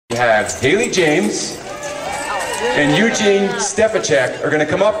We have Haley James and Eugene Steficek are going to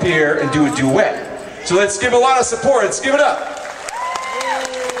come up here and do a duet. So let's give a lot of support. Let's give it up.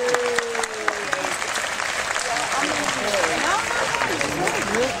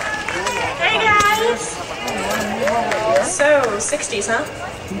 Hey guys! So, 60s, huh?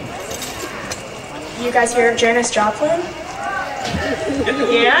 You guys hear of Janis Joplin?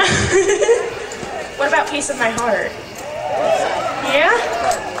 Yeah? What about Piece of My Heart? Yeah?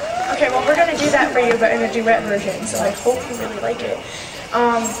 Okay, well we're gonna do that for you, but in a duet version, so I hope you really like it.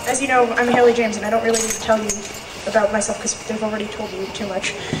 As you know, I'm Haley James, and I don't really need to tell you about myself because they've already told you too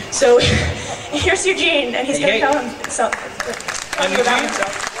much. So, here's Eugene, and he's gonna tell himself. I'm Eugene. I'm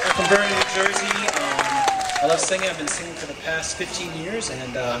from Vernon, New Jersey. I love singing. I've been singing for the past 15 years,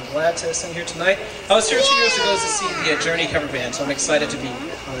 and I'm glad to sing here tonight. I was here 2 years ago to see the Journey cover band, so I'm excited to be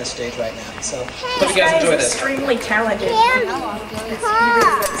on this stage right now. So, hope you guys enjoy this. Extremely talented.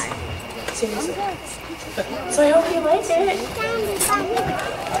 Seriously. So I hope you like it.